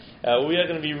We are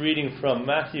going to be reading from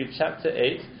Matthew chapter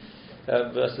 8,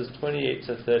 verses 28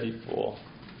 to 34.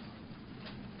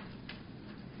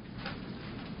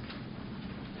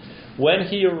 When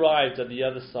he arrived at the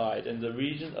other side, in the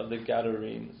region of the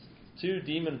Gadarenes, 2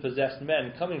 demon-possessed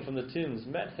men coming from the tombs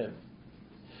met him.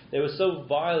 They were so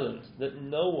violent that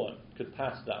no one could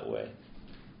pass that way.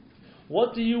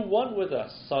 "What do you want with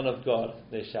us, Son of God?"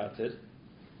 they shouted.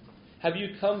 "Have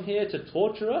you come here to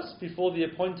torture us before the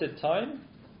appointed time?"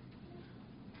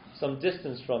 Some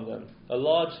distance from them, a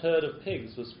large herd of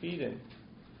pigs was feeding.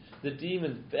 The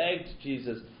demons begged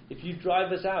Jesus, "If you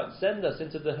drive us out, send us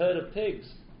into the herd of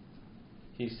pigs."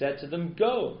 He said to them,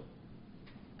 "Go."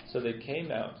 So they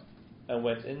came out and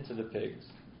went into the pigs.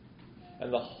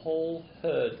 And the whole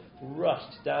herd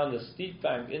rushed down the steep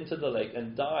bank into the lake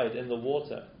and died in the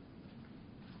water.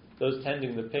 Those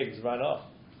tending the pigs ran off,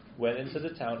 went into the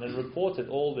town and reported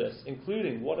all this,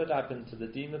 including what had happened to the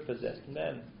demon-possessed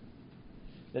men.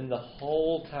 Then the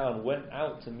whole town went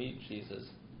out to meet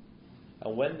Jesus.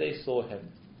 And when they saw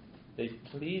him, they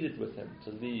pleaded with him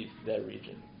to leave their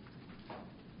region.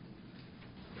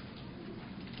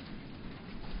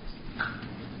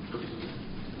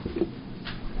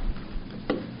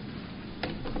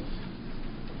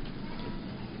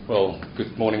 Well,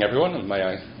 good morning everyone, and may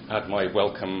I add my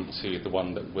welcome to the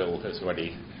one that Will has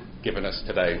already given us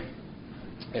today.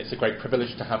 It's a great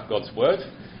privilege to have God's Word,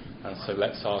 and so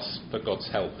let's ask for God's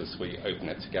help as we open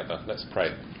it together. Let's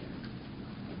pray.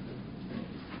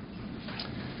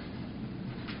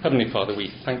 Heavenly Father, we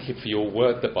thank you for your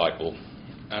Word, the Bible,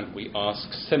 and we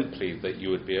ask simply that you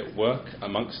would be at work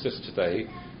amongst us today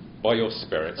by your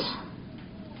Spirit.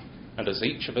 And as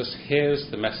each of us hears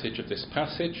the message of this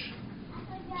passage,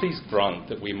 please grant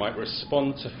that we might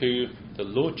respond to who the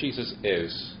Lord Jesus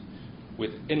is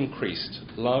with increased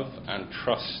love and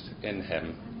trust in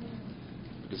him.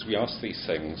 Because we ask these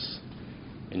things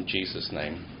in Jesus'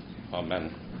 name.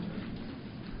 Amen.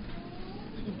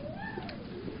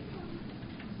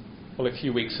 Well, a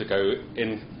few weeks ago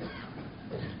can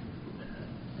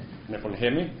everyone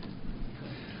hear me?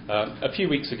 A few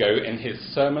weeks ago in his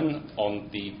sermon on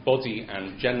the body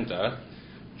and gender,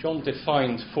 John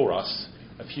defined for us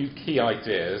a few key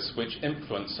ideas which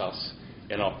influence us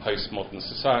in our postmodern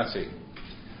society.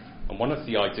 And one of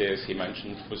the ideas he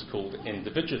mentioned was called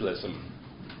individualism.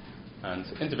 And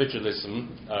individualism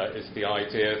is the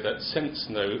idea that since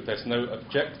there's no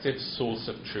objective source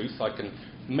of truth, I can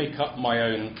make up my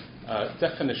own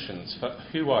definitions for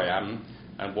who I am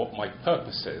and what my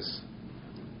purpose is.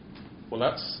 Well,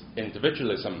 that's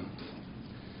individualism.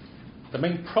 The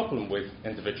main problem with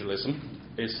individualism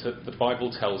is that the Bible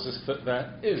tells us that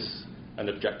there is an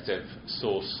objective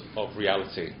source of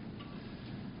reality.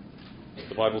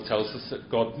 The Bible tells us that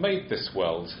God made this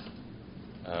world.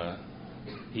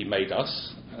 He made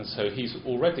us, and so he's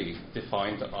already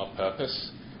defined our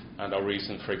purpose and our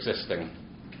reason for existing.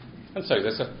 And so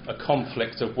there's a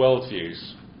conflict of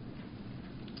worldviews.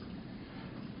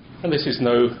 And this is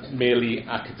no merely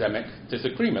academic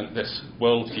disagreement. This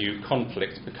worldview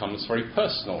conflict becomes very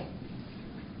personal.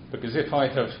 Because if I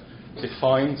have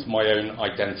defined my own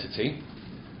identity,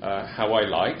 how I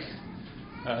like,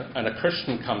 and a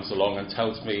Christian comes along and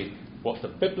tells me what the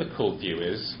biblical view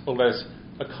is, well, there's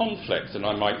a conflict, and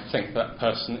I might think that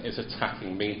person is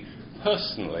attacking me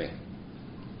personally.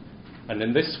 And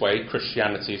in this way,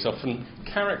 Christianity is often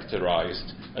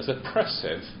characterized as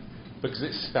oppressive because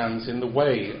it stands in the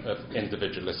way of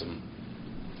individualism.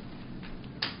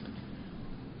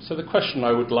 So the question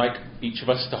I would like each of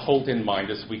us to hold in mind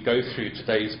as we go through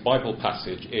today's Bible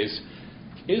passage is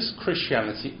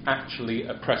Christianity actually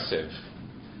oppressive?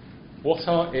 What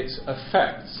are its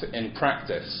effects in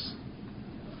practice?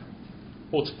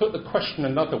 Or to put the question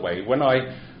another way, when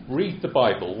I read the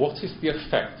Bible, what is the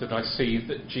effect that I see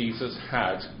that Jesus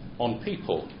had on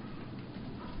people?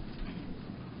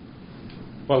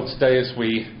 Well, today as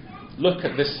we look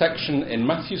at this section in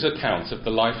Matthew's account of the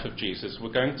life of Jesus,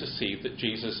 we're going to see that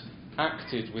Jesus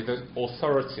acted with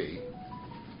authority.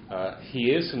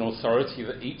 He is an authority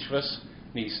that each of us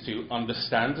needs to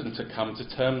understand and to come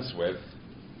to terms with.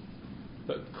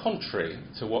 But contrary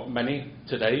to what many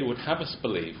today would have us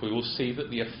believe, we will see that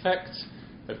the effect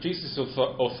of Jesus'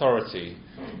 authority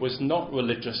was not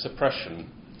religious oppression.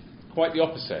 Quite the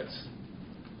opposite.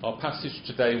 Our passage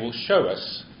today will show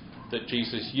us that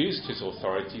Jesus used his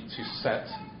authority to set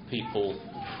people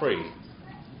free.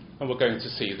 And we're going to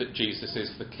see that Jesus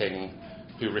is the King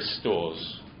who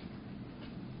restores.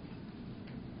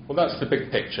 Well, that's the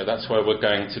big picture. That's where we're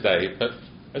going today. But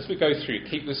as we go through,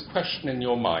 keep this question in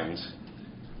your mind.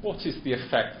 What is the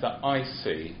effect that I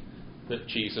see that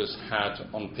Jesus had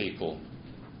on people?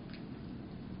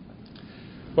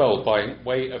 Well, by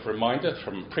way of reminder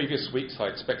from previous weeks, I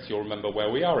expect you'll remember where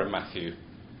we are in Matthew.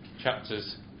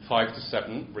 Chapters 5 to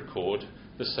 7 record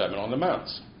the Sermon on the Mount.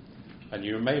 And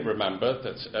you may remember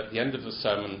that at the end of the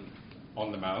Sermon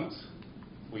on the Mount,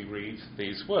 we read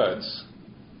these words.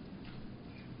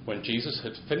 When Jesus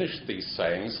had finished these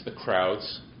sayings, the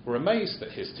crowds were amazed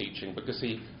at his teaching because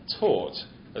he taught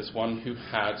as one who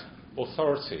had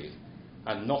authority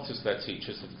and not as their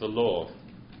teachers of the law.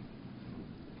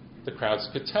 The crowds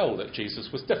could tell that Jesus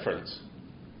was different.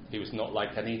 He was not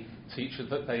like any teacher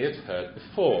that they had heard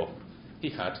before. He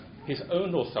had his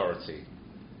own authority.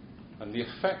 And the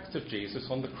effect of Jesus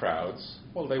on the crowds,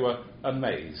 well, they were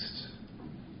amazed.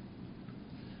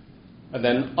 And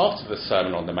then after the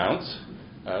Sermon on the Mount,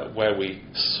 where we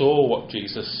saw what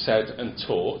Jesus said and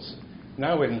taught,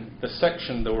 now in the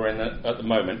section that we're in at the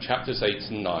moment, chapters 8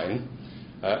 and 9,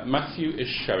 Matthew is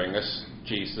showing us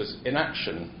Jesus in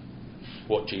action.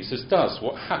 What Jesus does,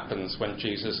 what happens when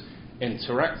Jesus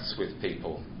interacts with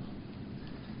people.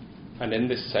 And in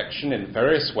this section, in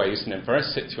various ways and in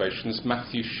various situations,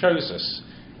 Matthew shows us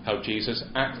how Jesus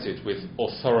acted with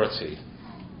authority.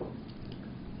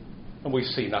 And we've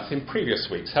seen that in previous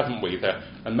weeks, haven't we? There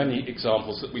are many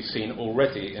examples that we've seen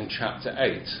already in chapter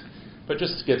 8. But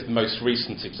just to give the most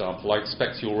recent example, I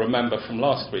expect you'll remember from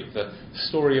last week the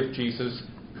story of Jesus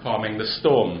calming the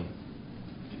storm.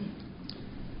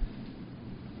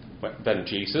 Then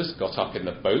Jesus got up in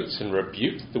the boat and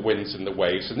rebuked the winds and the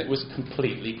waves, and it was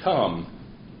completely calm.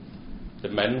 The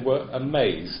men were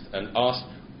amazed and asked,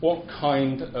 "What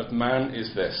kind of man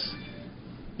is this?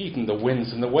 Even the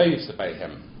winds and the waves obey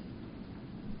him."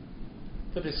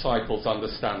 The disciples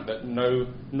understand that no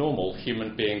normal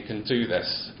human being can do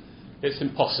this. It's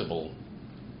impossible.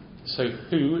 So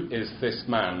who is this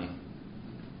man?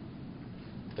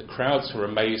 The crowds were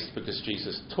amazed because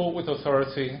Jesus taught with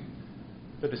authority.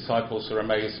 The disciples are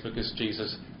amazed because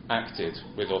Jesus acted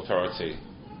with authority.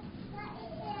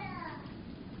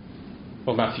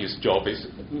 Well, Matthew's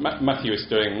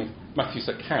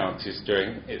account is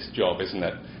doing its job, isn't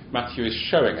it? Matthew is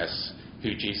showing us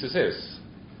who Jesus is.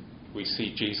 We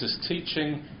see Jesus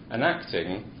teaching and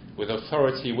acting with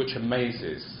authority which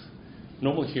amazes.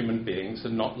 Normal human beings are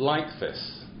not like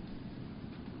this.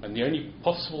 And the only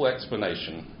possible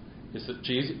explanation is that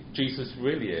Jesus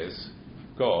really is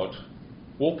God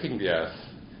walking the earth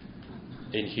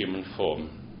in human form.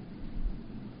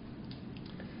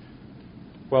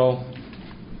 Well,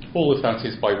 all of that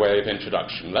is by way of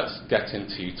introduction. Let's get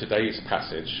into today's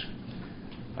passage.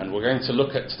 And we're going to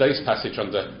look at today's passage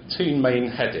under two main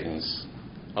headings.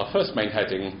 Our first main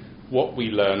heading, what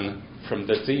we learn from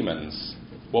the demons.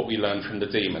 What we learn from the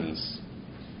demons.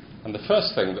 And the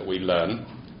first thing that we learn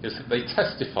is that they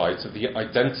testify to the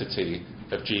identity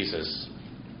of Jesus.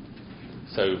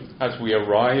 So, as we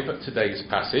arrive at today's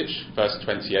passage, verse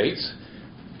 28,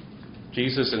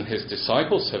 Jesus and his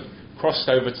disciples have crossed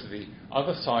over to the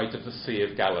other side of the Sea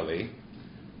of Galilee,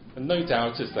 and no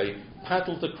doubt as they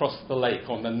paddled across the lake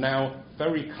on the now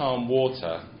very calm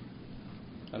water,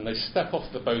 and they step off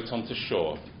the boat onto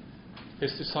shore,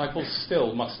 his disciples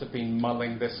still must have been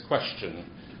mulling this question: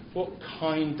 what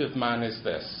kind of man is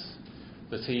this,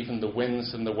 that even the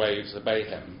winds and the waves obey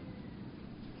him?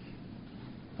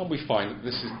 And we find that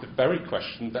this is the very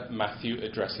question that Matthew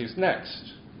addresses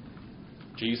next.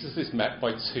 Jesus is met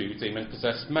by two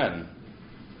demon-possessed men.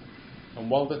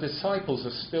 And while the disciples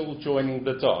are still joining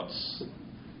the dots,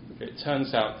 it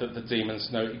turns out that the demons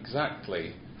know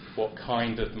exactly what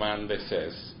kind of man this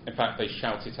is. In fact, they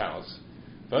shout it out.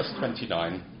 Verse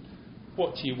 29,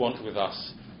 "What do you want with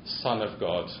us, Son of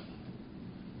God?"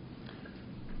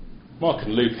 Mark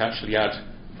and Luke actually add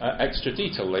extra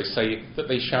detail. They say that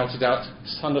they shouted out,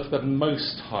 "Son of the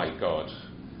Most High God."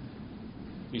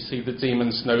 You see, the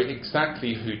demons know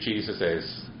exactly who Jesus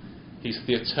is. He's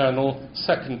the eternal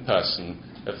second person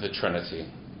of the Trinity.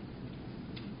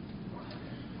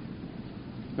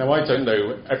 Now, I don't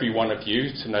know every one of you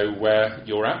to know where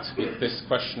you're at with this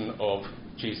question of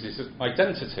Jesus'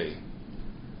 identity.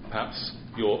 Perhaps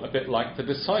you're a bit like the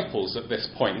disciples at this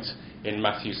point in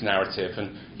Matthew's narrative,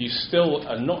 and you still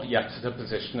are not yet at a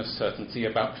position of certainty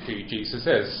about who Jesus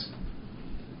is.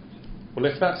 Well,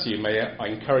 if that's you, may I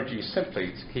encourage you simply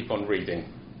to keep on reading,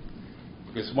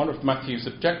 because one of Matthew's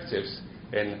objectives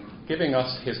in giving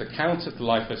us his account of the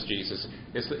life as Jesus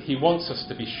is that he wants us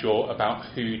to be sure about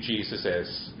who Jesus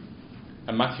is.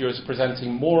 And Matthew is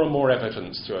presenting more and more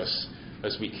evidence to us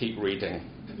as we keep reading.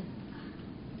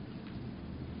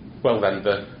 Well then,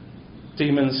 the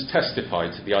demons testify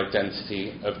to the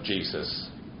identity of Jesus.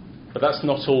 But that's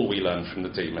not all we learn from the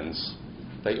demons.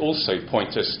 They also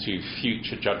point us to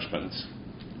future judgment.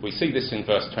 We see this in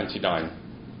verse 29.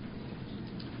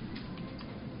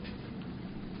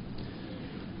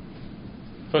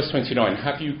 Verse 29,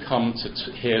 have you come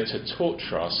here to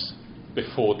torture us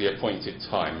before the appointed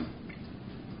time?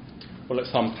 Well,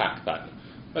 let's unpack that.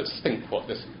 Let's think what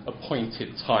this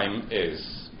appointed time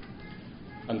is.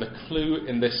 And the clue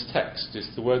in this text is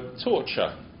the word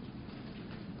torture.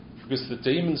 Because the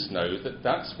demons know that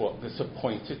that's what this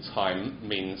appointed time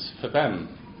means for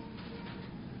them.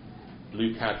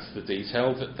 Luke adds the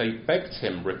detail that they begged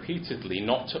him repeatedly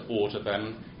not to order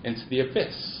them into the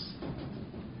abyss.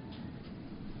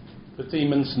 The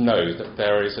demons know that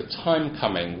there is a time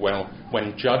coming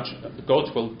when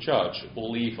God will judge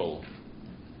all evil.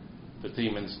 The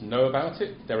demons know about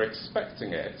it, they're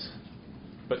expecting it,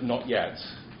 but not yet.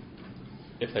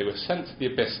 If they were sent to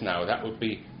the abyss now, that would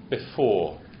be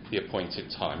before the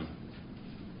appointed time.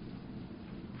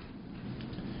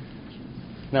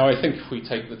 Now, I think if we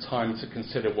take the time to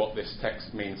consider what this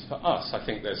text means for us, I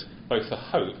think there's both a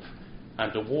hope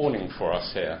and a warning for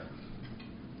us here.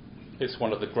 It's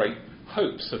one of the great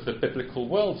hopes of the biblical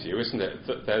worldview, isn't it?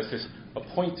 That there's this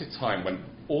appointed time when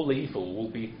all evil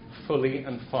will be fully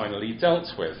and finally dealt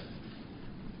with.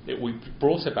 It will be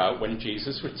brought about when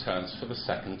Jesus returns for the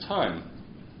second time.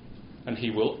 And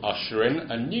he will usher in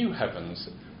a new heavens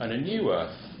and a new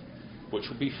earth, which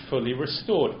will be fully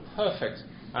restored, perfect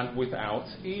and without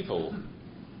evil.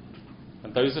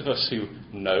 And those of us who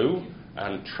know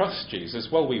and trust Jesus,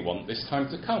 well, we want this time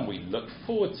to come. We look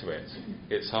forward to it.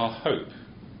 It's our hope.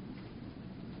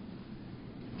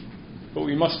 But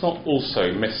we must not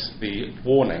also miss the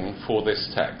warning for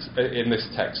this text, in this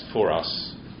text for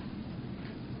us.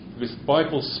 Because the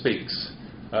Bible speaks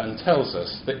and tells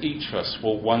us that each of us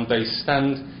will one day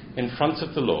stand in front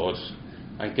of the Lord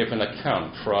and give an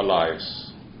account for our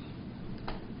lives.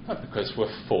 Not because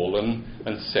we're fallen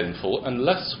and sinful,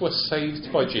 unless we're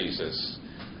saved by Jesus,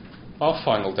 our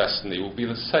final destiny will be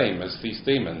the same as these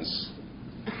demons.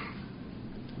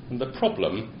 And the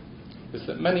problem is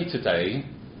that many today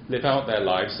live out their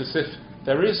lives as if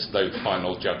there is no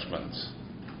final judgment.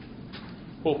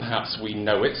 Or perhaps we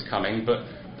know it's coming, but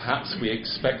perhaps we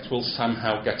expect we'll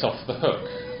somehow get off the hook.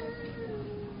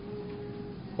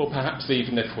 Or perhaps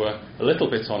even if we're a little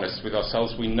bit honest with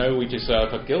ourselves, we know we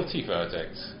deserve a guilty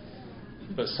verdict,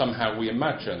 but somehow we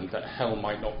imagine that hell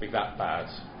might not be that bad.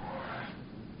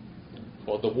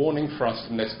 Well, the warning for us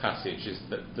in this passage is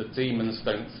that the demons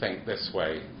don't think this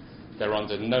way. They're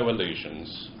under no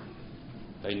illusions.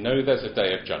 They know there's a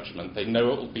day of judgment. They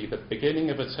know it will be the beginning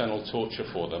of eternal torture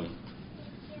for them.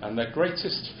 And their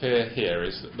greatest fear here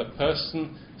is that the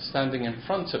person standing in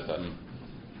front of them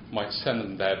might send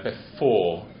them there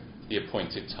before the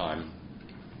appointed time.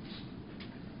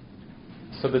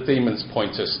 So the demons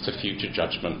point us to future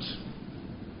judgment.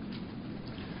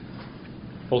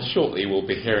 Well, shortly we'll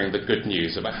be hearing the good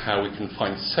news about how we can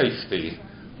find safety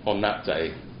on that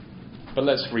day. But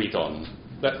let's read on.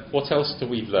 What else do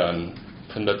we learn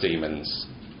from the demons?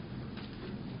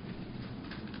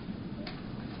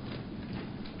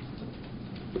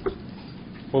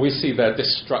 Well, we see their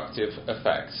destructive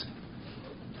effect.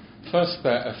 First,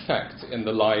 their effect in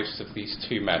the lives of these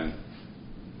two men.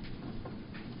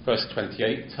 Verse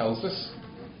 28 tells us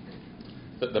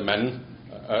that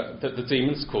the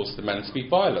demons caused the men to be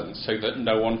violent, so that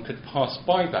no one could pass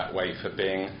by that way for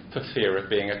fear of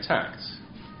being attacked.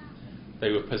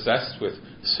 They were possessed with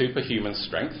superhuman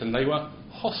strength, and they were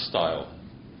hostile.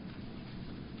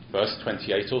 Verse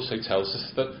 28 also tells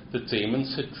us that the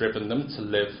demons had driven them to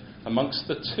live amongst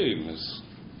the tombs.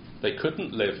 They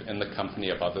couldn't live in the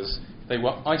company of others. They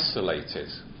were isolated.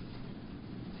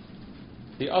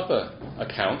 The other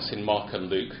accounts in Mark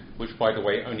and Luke, which, by the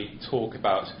way, only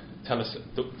tell us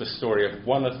the story of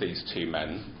one of these two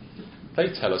men, they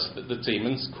tell us that the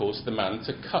demons caused the man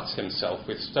to cut himself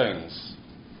with stones.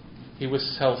 He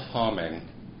was self-harming.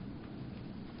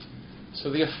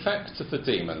 So the effect of the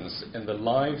demons in the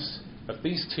lives of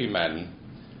these two men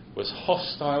was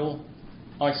hostile,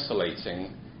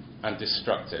 isolating, and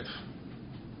destructive.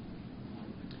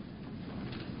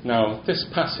 Now, this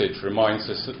passage reminds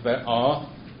us that there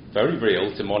are very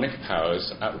real demonic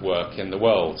powers at work in the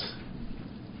world.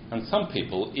 And some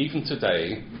people, even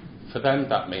today, for them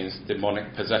that means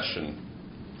demonic possession.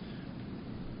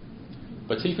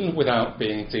 But even without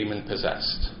being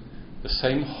demon-possessed, the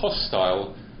same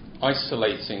hostile,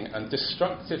 isolating and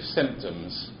destructive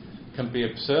symptoms can be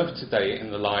observed today in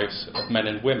the lives of men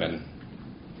and women.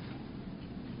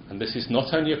 And this is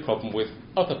not only a problem with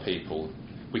other people.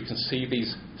 We can see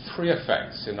these three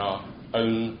effects in our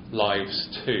own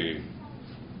lives too.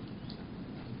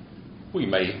 We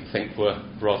may think we're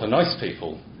rather nice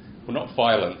people. We're not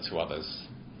violent to others.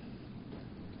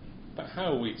 But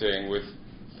how are we doing with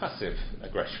passive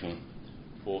aggression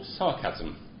or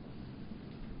sarcasm?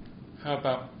 How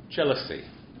about jealousy,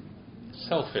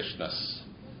 selfishness,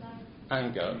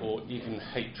 anger, or even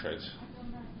hatred?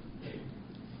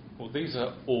 Well, these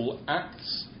are all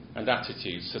acts and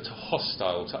attitudes that are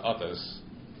hostile to others.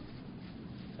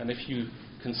 And if you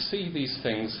can see these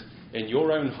things in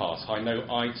your own heart, I know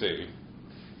I do,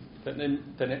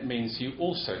 then it means you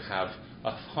also have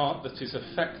a heart that is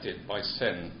affected by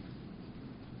sin.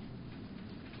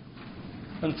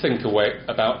 And think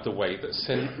about the way that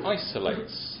sin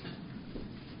isolates.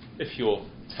 If you're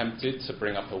tempted to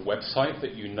bring up a website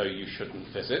that you know you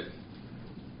shouldn't visit,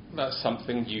 that's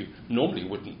something you normally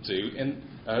wouldn't do.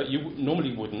 You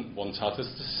normally wouldn't want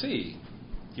others to see.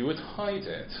 You would hide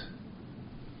it.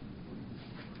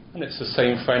 And it's the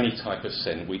same for any type of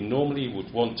sin. We normally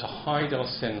would want to hide our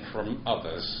sin from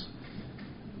others.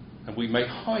 And we may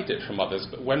hide it from others,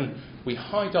 but when we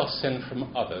hide our sin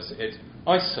from others, it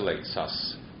isolates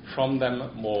us from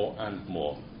them more and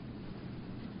more.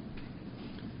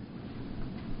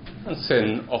 And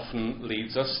sin often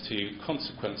leads us to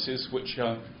consequences which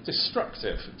are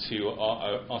destructive to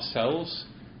ourselves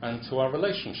and to our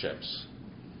relationships.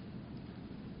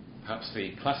 Perhaps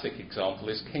the classic example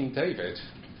is King David.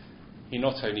 He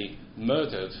not only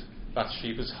murdered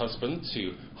Bathsheba's husband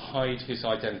to hide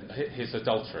his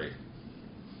adultery,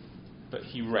 but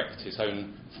he wrecked his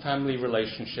own family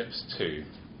relationships too.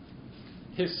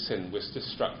 His sin was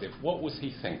destructive. What was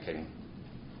he thinking?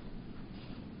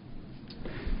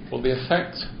 Well, the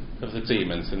effect of the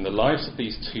demons in the lives of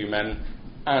these two men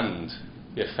and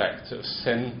the effect of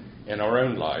sin in our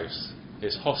own lives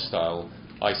is hostile,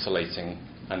 isolating,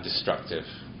 and destructive.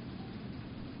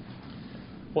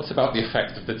 What about the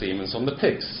effect of the demons on the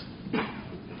pigs?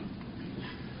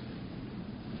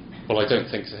 Well, I don't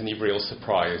think it's any real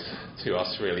surprise to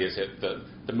us, really, is it, that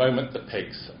the moment the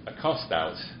pigs are cast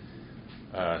out,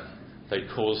 they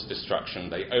cause destruction,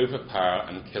 they overpower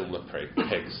and kill the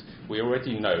pigs. We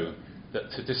already know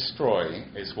that to destroy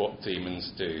is what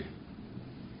demons do.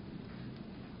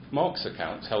 Mark's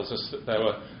account tells us that there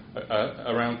were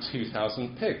around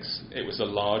 2,000 pigs. It was a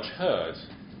large herd.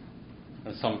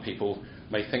 And some people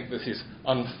may think this is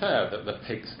unfair that the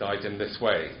pigs died in this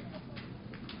way.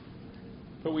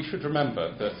 But we should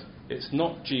remember that it's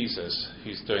not Jesus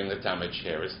who's doing the damage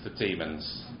here, it's the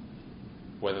demons.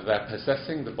 Whether they're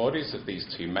possessing the bodies of these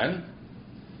two men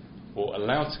or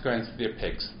allowed to go into the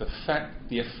pigs,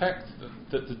 the effect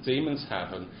that the demons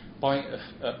have, and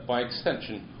by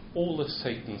extension, all of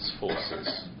Satan's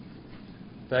forces,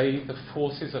 they, the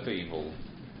forces of evil,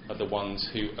 are the ones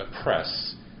who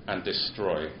oppress and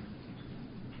destroy.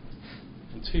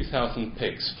 And 2,000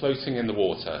 pigs floating in the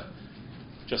water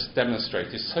just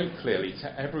demonstrated so clearly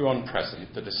to everyone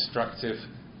present the destructive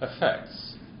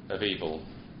effects of evil.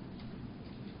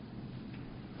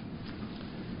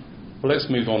 Well, let's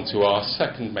move on to our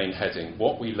second main heading,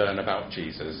 what we learn about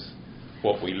Jesus.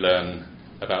 What we learn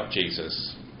about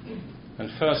Jesus. And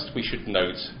first we should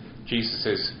note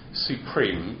Jesus'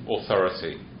 supreme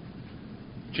authority.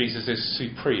 Jesus'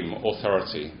 supreme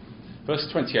authority. Verse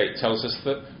 28 tells us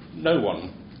that no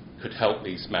one could help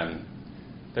these men.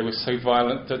 They were so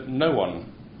violent that no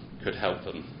one could help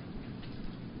them.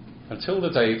 Until the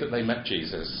day that they met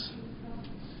Jesus.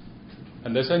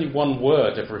 And there's only one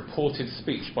word of reported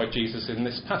speech by Jesus in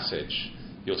this passage.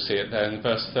 You'll see it there in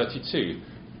verse 32.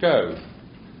 Go.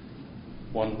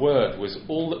 One word was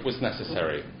all that was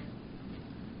necessary.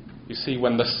 You see,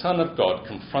 when the Son of God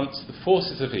confronts the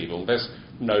forces of evil, there's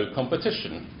no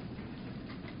competition.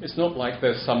 It's not like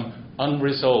there's some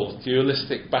unresolved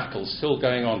dualistic battle still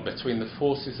going on between the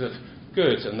forces of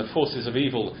good and the forces of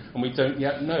evil, and we don't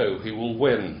yet know who will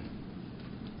win.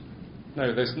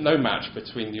 No, there's no match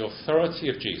between the authority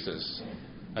of Jesus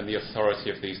and the authority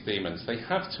of these demons. They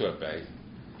have to obey,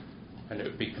 and it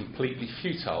would be completely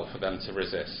futile for them to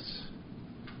resist.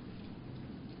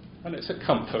 And it's a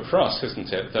comfort for us,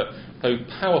 isn't it, that though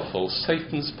powerful,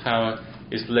 Satan's power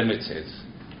is limited.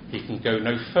 He can go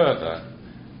no further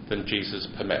than Jesus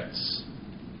permits.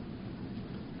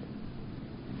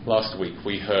 Last week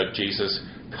we heard Jesus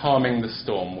calming the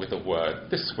storm with a word.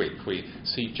 This week we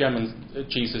see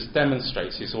Jesus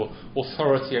demonstrates his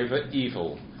authority over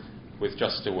evil with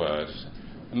just a word.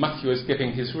 And Matthew is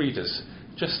giving his readers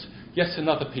just yet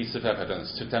another piece of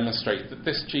evidence to demonstrate that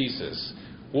this Jesus,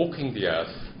 walking the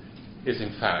earth, is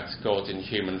in fact God in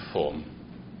human form.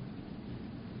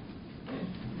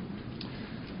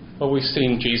 Well, we've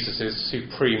seen Jesus'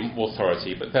 supreme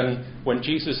authority, but then when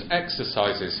Jesus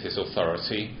exercises his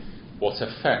authority, what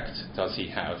effect does he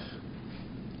have?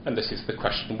 And this is the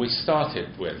question we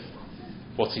started with.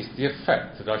 What is the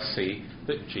effect that I see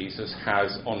that Jesus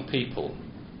has on people?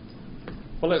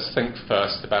 Well, let's think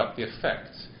first about the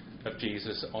effect of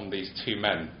Jesus on these two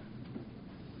men?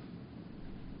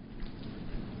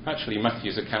 Actually,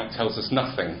 Matthew's account tells us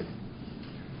nothing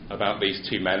about these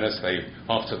two men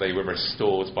after they were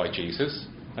restored by Jesus.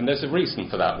 And there's a reason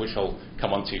for that, which I'll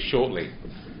come on to shortly.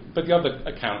 But the other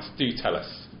accounts do tell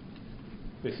us.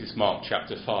 This is Mark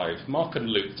chapter 5. Mark and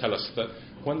Luke tell us that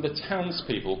when the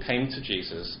townspeople came to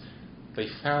Jesus, they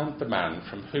found the man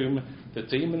from whom the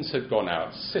demons had gone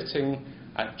out sitting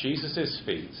at Jesus'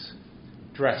 feet,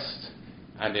 dressed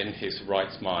and in his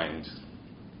right mind.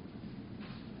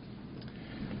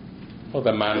 Well,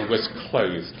 the man was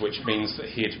clothed, which means that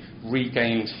he had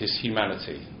regained his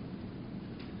humanity.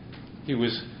 He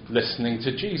was listening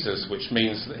to Jesus, which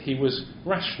means that he was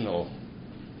rational.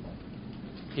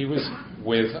 He was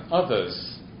with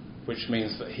others, which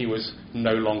means that he was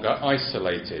no longer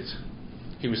isolated.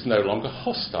 He was no longer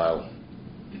hostile.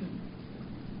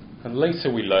 And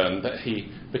later we learn that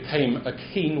he became a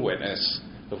keen witness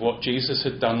of what Jesus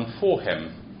had done for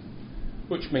him,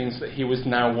 which means that he was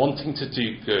now wanting to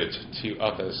do good to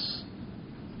others.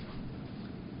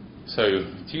 So,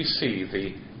 do you see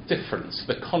the difference,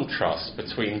 the contrast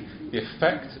between the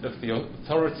effect of the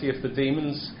authority of the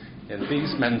demons in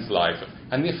these men's lives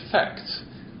and the effect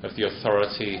of the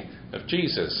authority of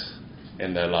Jesus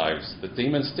in their lives? The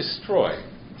demons destroy.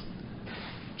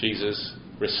 Jesus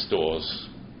restores.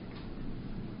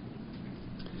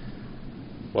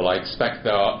 Well, I expect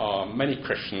there are many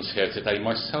Christians here today,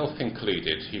 myself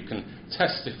included, who can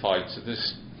testify to the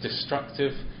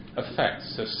destructive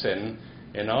effects of sin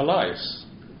in our lives,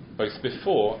 both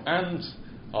before and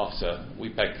after we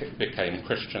became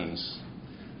Christians.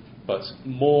 But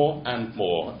more and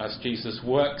more, as Jesus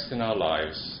works in our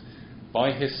lives,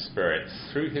 by his Spirit,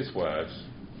 through his word,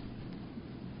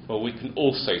 well, we can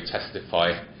also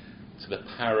testify to the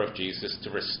power of Jesus to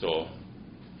restore.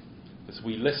 As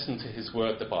we listen to his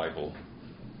word, the Bible,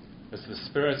 as the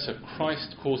Spirit of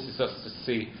Christ causes us to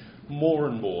see more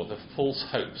and more the false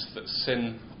hopes that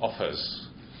sin offers.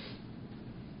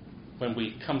 When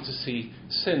we come to see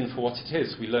sin for what it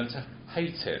is, we learn to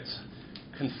hate it,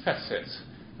 confess it,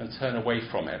 and turn away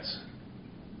from it.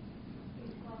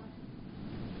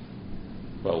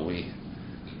 Well, we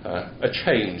are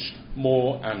changed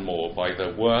more and more by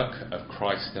the work of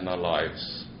Christ in our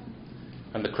lives.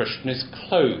 And the Christian is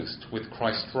clothed with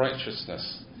Christ's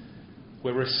righteousness.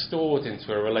 We're restored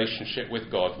into a relationship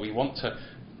with God. We want to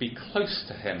be close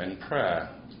to him in prayer.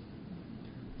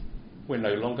 We're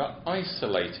no longer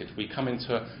isolated. We come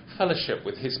into a fellowship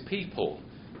with his people,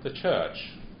 the church.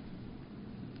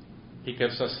 He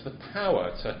gives us the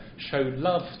power to show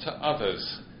love to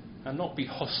others and not be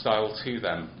hostile to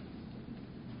them.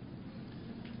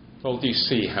 Well, do you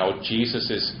see how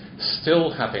Jesus is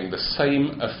still having the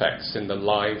same effects in the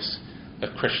lives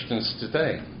of Christians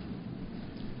today?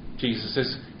 Jesus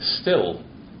is still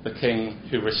the King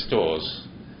who restores.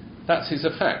 That's his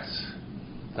effect.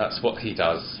 That's what he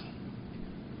does.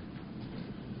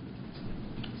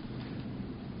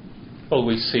 Well,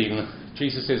 we've seen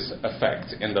Jesus'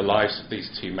 effect in the lives of these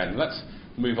two men. Let's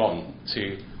move on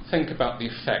to think about the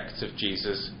effect of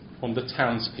Jesus on the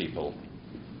townspeople.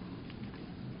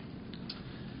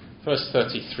 Verse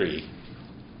 33,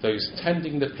 those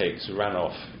tending the pigs ran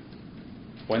off,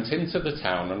 went into the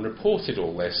town and reported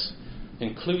all this,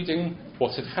 including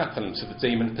what had happened to the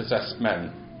demon-possessed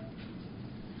men.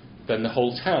 Then the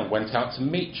whole town went out to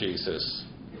meet Jesus,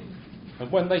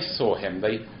 and when they saw him,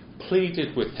 they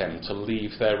pleaded with him to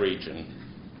leave their region.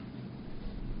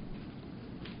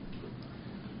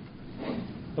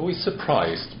 Are we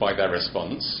surprised by their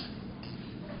response?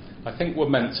 I think we're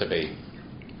meant to be.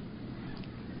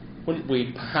 Wouldn't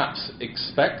we perhaps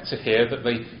expect to hear that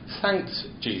they thanked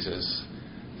Jesus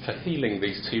for healing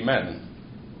these two men?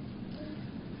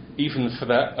 Even for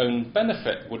their own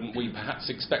benefit, wouldn't we perhaps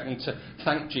expect them to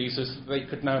thank Jesus that they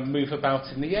could now move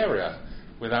about in the area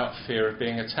without fear of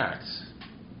being attacked?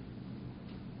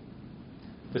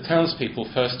 The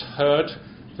townspeople first heard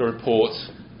the report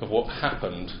of what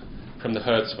happened from the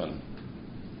herdsman.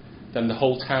 Then the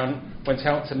whole town went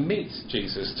out to meet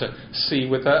Jesus to see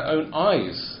with their own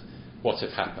eyes what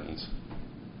had happened.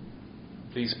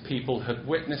 These people had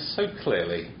witnessed so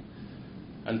clearly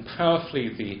and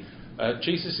powerfully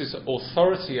Jesus'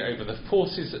 authority over the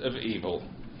forces of evil.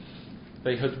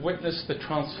 They had witnessed the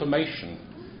transformation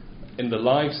in the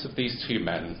lives of these two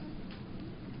men.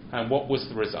 And what was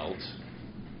the result?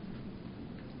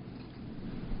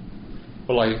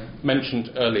 Well, I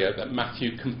mentioned earlier that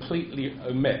Matthew completely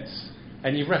omits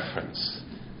any reference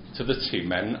to the two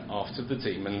men after the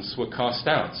demons were cast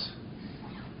out.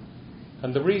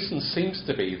 And the reason seems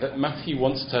to be that Matthew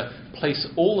wants to place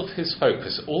all of his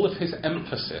focus, all of his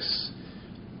emphasis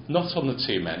not on the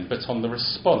two men, but on the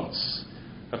response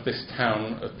of this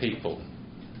town of people.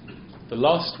 The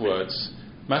last words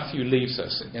Matthew leaves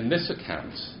us in this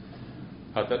account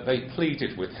are that they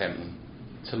pleaded with him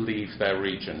to leave their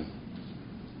region.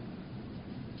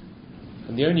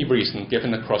 And the only reason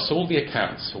given across all the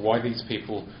accounts for why these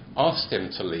people asked him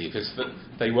to leave is that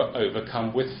they were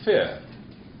overcome with fear.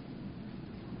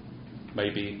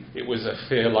 Maybe it was a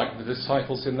fear like the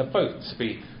disciples in the boat, to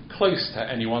be close to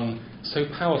anyone so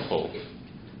powerful.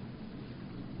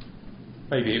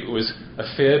 Maybe it was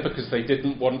a fear because they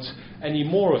didn't want any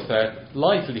more of their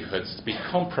livelihoods to be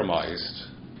compromised.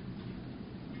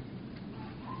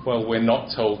 Well, we're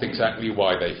not told exactly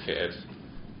why they feared,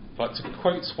 but to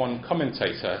quote one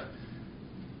commentator,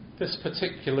 this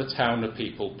particular town of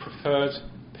people preferred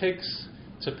pigs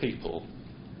to people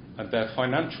and their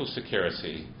financial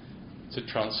security to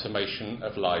transformation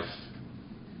of life.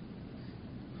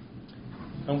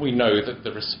 And we know that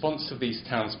the response of these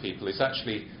townspeople is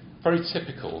actually very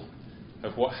typical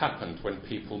of what happened when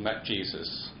people met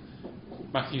Jesus.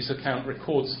 Matthew's account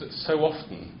records that so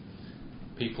often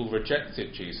people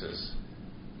rejected Jesus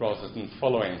rather than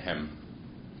following him.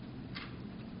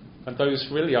 And those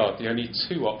really are the only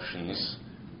two options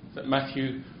that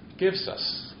Matthew gives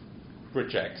us: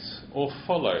 reject or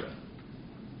follow.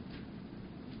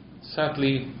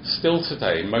 Sadly, still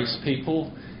today, most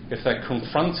people, if they're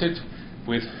confronted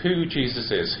with who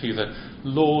Jesus is, who the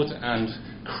Lord and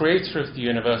Creator of the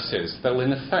universe is, they'll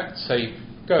in effect say,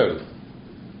 "Go,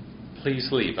 please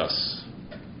leave us."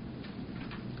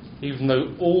 Even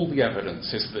though all the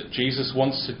evidence is that Jesus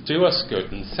wants to do us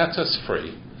good and set us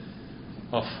free,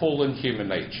 our fallen human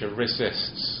nature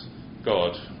resists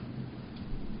God.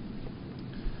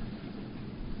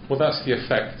 Well, that's the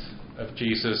effect of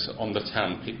Jesus on the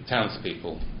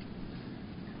townspeople.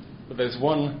 But there's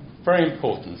one very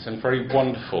important and very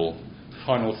wonderful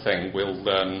final thing we'll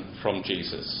learn from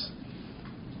Jesus.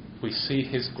 We see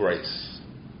his grace.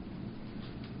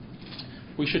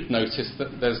 We should notice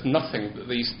that there's nothing that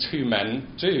these two men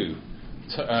do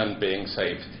to earn being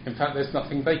saved. In fact, there's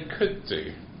nothing they could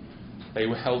do. They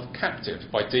were held captive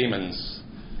by demons.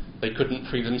 They couldn't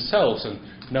free themselves, and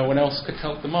no one else could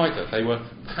help them either. They were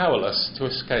powerless to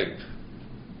escape.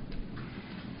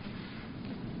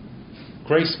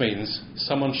 Grace means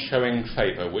someone showing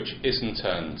favour which isn't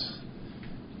earned,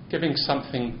 giving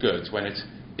something good when it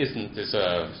isn't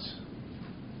deserved.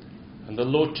 And the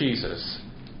Lord Jesus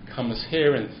comes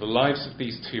here into the lives of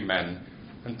these two men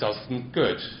and does them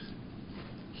good.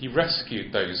 He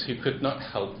rescued those who could not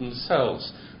help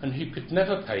themselves and who could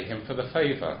never pay him for the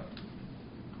favour.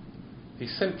 He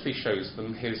simply shows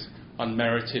them his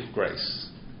unmerited grace.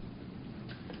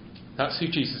 That's who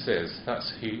Jesus is.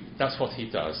 That's what he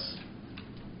does.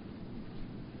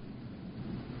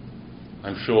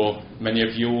 I'm sure many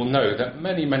of you will know that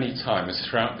many, many times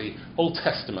throughout the Old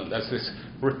Testament there's this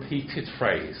repeated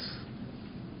phrase: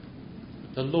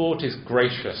 "The Lord is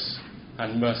gracious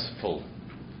and merciful,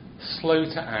 slow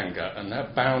to anger and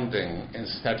abounding in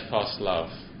steadfast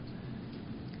love."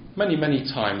 Many, many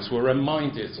times we're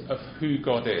reminded of who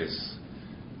God is.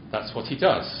 That's what he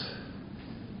does.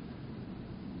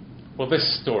 Well,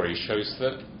 this story shows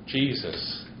that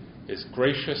Jesus is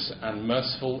gracious and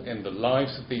merciful in the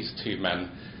lives of these two men,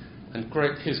 and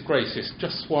his grace is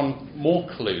just one more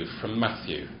clue from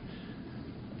Matthew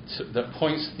that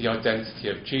points to the identity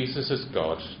of Jesus as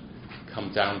God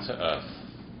come down to earth.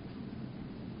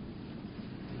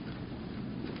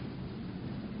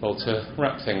 Well, to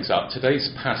wrap things up, today's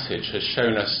passage has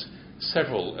shown us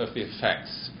several of the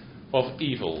effects of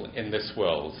evil in this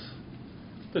world: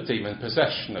 the demon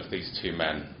possession of these two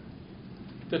men,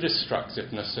 the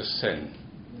destructiveness of sin,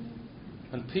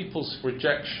 and people's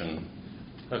rejection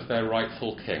of their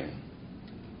rightful king.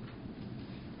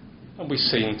 And we've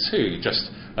seen too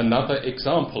just another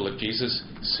example of Jesus'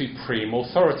 supreme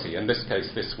authority, in this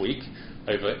case this week,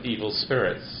 over evil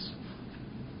spirits.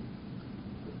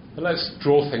 But let's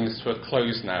draw things to a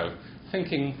close now,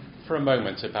 thinking for a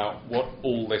moment about what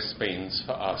all this means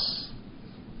for us.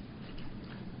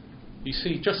 You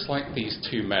see, just like these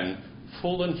two men,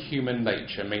 fallen human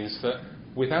nature means that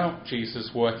without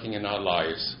Jesus working in our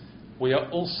lives, we are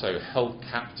also held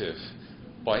captive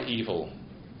by evil.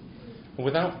 And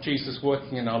without Jesus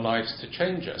working in our lives to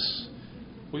change us,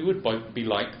 we would be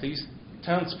like these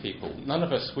townspeople. None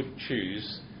of us would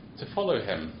choose to follow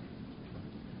him.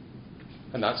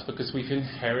 And that's because we've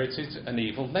inherited an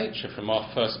evil nature from our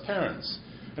first parents.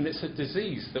 And it's a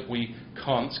disease that we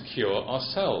can't cure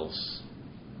ourselves.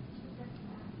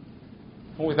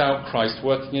 And without Christ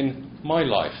working in my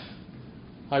life,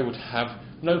 I would have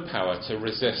no power to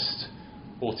resist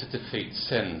or to defeat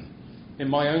sin. in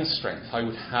my own strength, I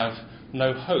would have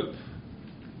no hope.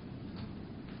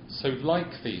 So like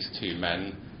these two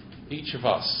men, each of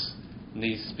us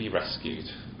needs to be rescued.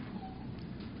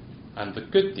 And the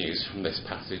good news from this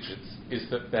passage is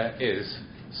that there is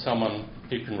someone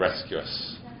who can rescue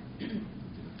us.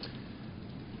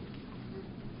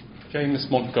 James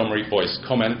Montgomery Boyce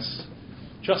comments,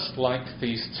 just like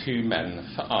these two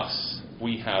men, for us,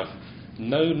 we have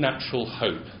no natural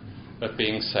hope of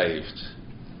being saved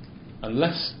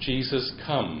unless Jesus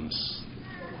comes,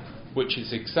 which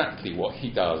is exactly what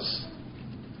he does.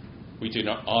 We do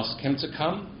not ask him to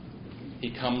come,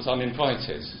 he comes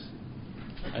uninvited.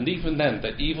 And even then,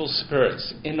 the evil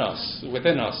spirits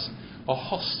within us, are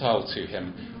hostile to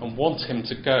him and want him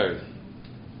to go.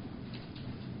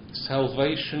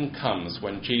 Salvation comes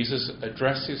when Jesus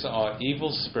addresses our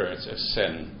evil spirit of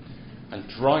sin and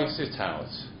drives it out,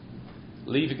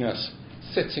 leaving us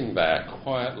sitting there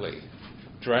quietly,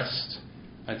 dressed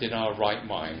and in our right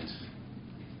mind.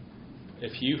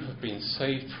 If you have been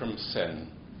saved from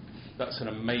sin, that's an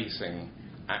amazing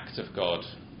act of God.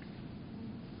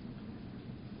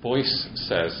 Boyce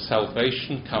says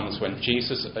salvation comes when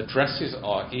Jesus addresses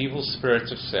our evil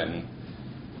spirit of sin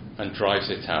and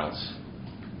drives it out.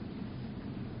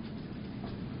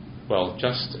 Well,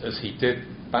 just as he did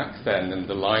back then in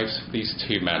the lives of these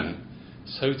two men,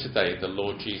 so today the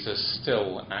Lord Jesus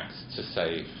still acts to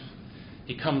save.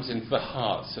 He comes into the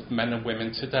hearts of men and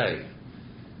women today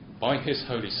by his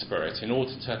Holy Spirit in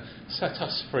order to set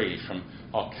us free from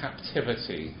our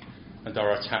captivity and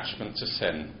our attachment to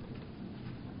sin.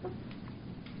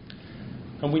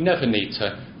 And we never need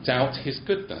to doubt his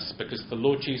goodness, because the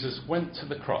Lord Jesus went to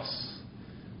the cross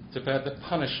to bear the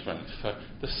punishment for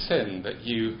the sin that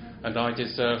you and I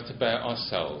deserve to bear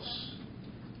ourselves.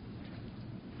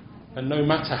 And no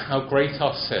matter how great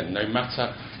our sin, no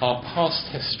matter our past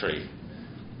history,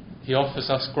 he offers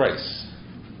us grace.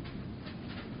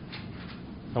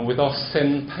 And with our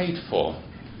sin paid for,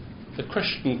 the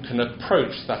Christian can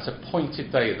approach that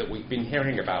appointed day that we've been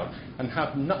hearing about and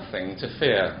have nothing to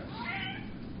fear.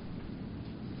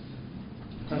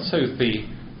 And so the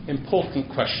important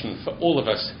question for all of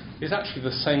us is actually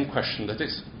the same question that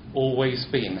it's always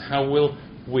been. How will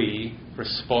we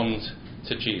respond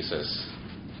to Jesus?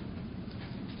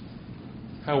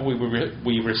 How will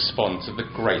we respond to the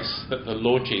grace that the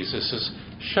Lord Jesus has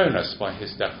shown us by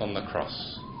his death on the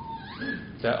cross?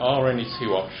 There are only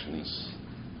two options: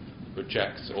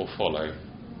 reject or follow.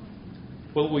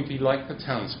 Will we be like the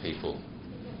townspeople?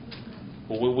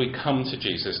 Or will we come to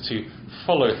Jesus to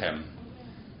follow him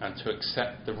and to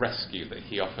accept the rescue that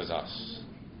he offers us?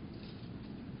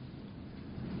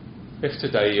 If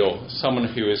today you're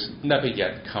someone who has never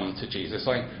yet come to Jesus,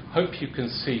 I hope you can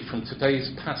see from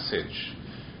today's passage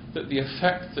that the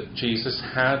effect that Jesus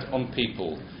had on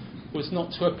people was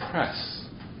not to oppress,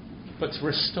 but to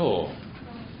restore.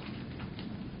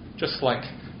 Just like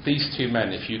these two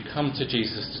men, if you come to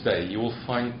Jesus today, you will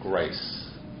find grace.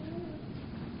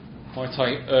 Might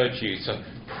I urge you to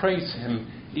pray to him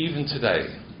even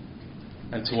today,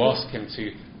 and to ask him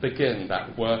to begin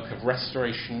that work of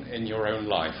restoration in your own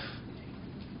life.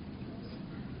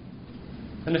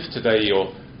 And if today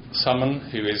you're someone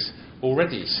who is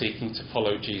already seeking to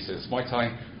follow Jesus, might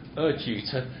I urge you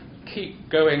to keep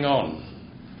going on,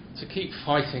 to keep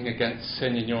fighting against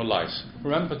sin in your life.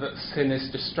 Remember that sin is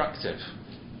destructive.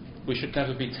 We should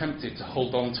never be tempted to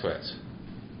hold on to it.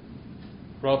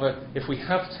 Rather, if we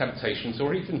have temptations,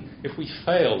 or even if we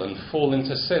fail and fall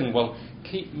into sin, well,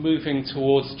 keep moving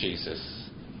towards Jesus.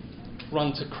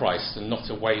 Run to Christ and not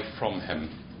away from him.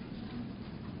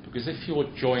 Because if you're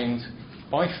joined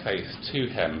by faith to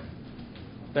him,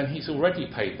 then he's already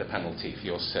paid the penalty for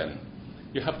your sin.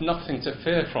 You have nothing to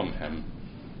fear from him.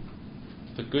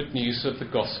 The good news of the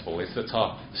gospel is that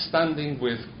our standing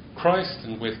with Christ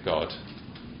and with God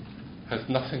has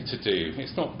nothing to do.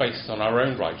 It's not based on our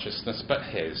own righteousness, but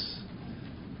his.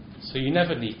 So you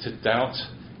never need to doubt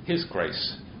his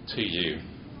grace to you.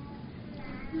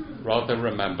 Rather,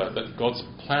 remember that God's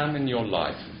plan in your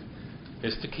life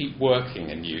is to keep working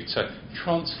in you, to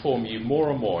transform you more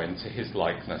and more into his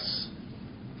likeness.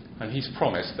 And he's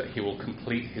promised that he will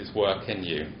complete his work in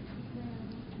you.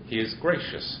 He is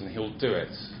gracious and he'll do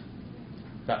it.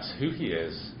 That's who he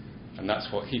is, and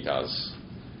that's what he does.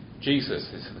 Jesus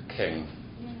is the King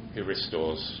who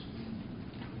restores.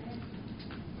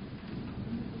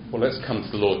 Well, let's come to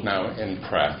the Lord now in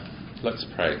prayer. Let's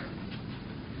pray.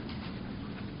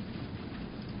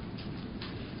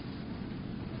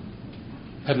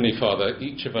 Heavenly Father,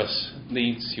 each of us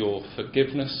needs your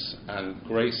forgiveness and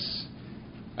grace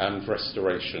and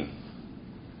restoration.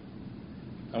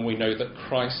 And we know that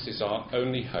Christ is our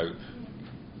only hope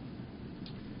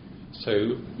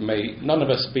So may none of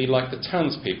us be like the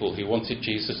townspeople who wanted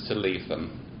Jesus to leave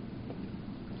them.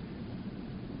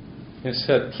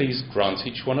 Instead, please grant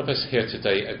each one of us here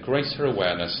today a greater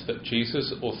awareness that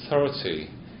Jesus' authority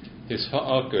is for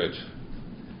our good,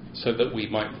 so that we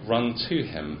might run to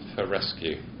him for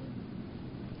rescue.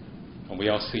 And we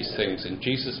ask these things in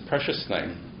Jesus' precious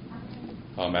name.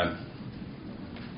 Amen.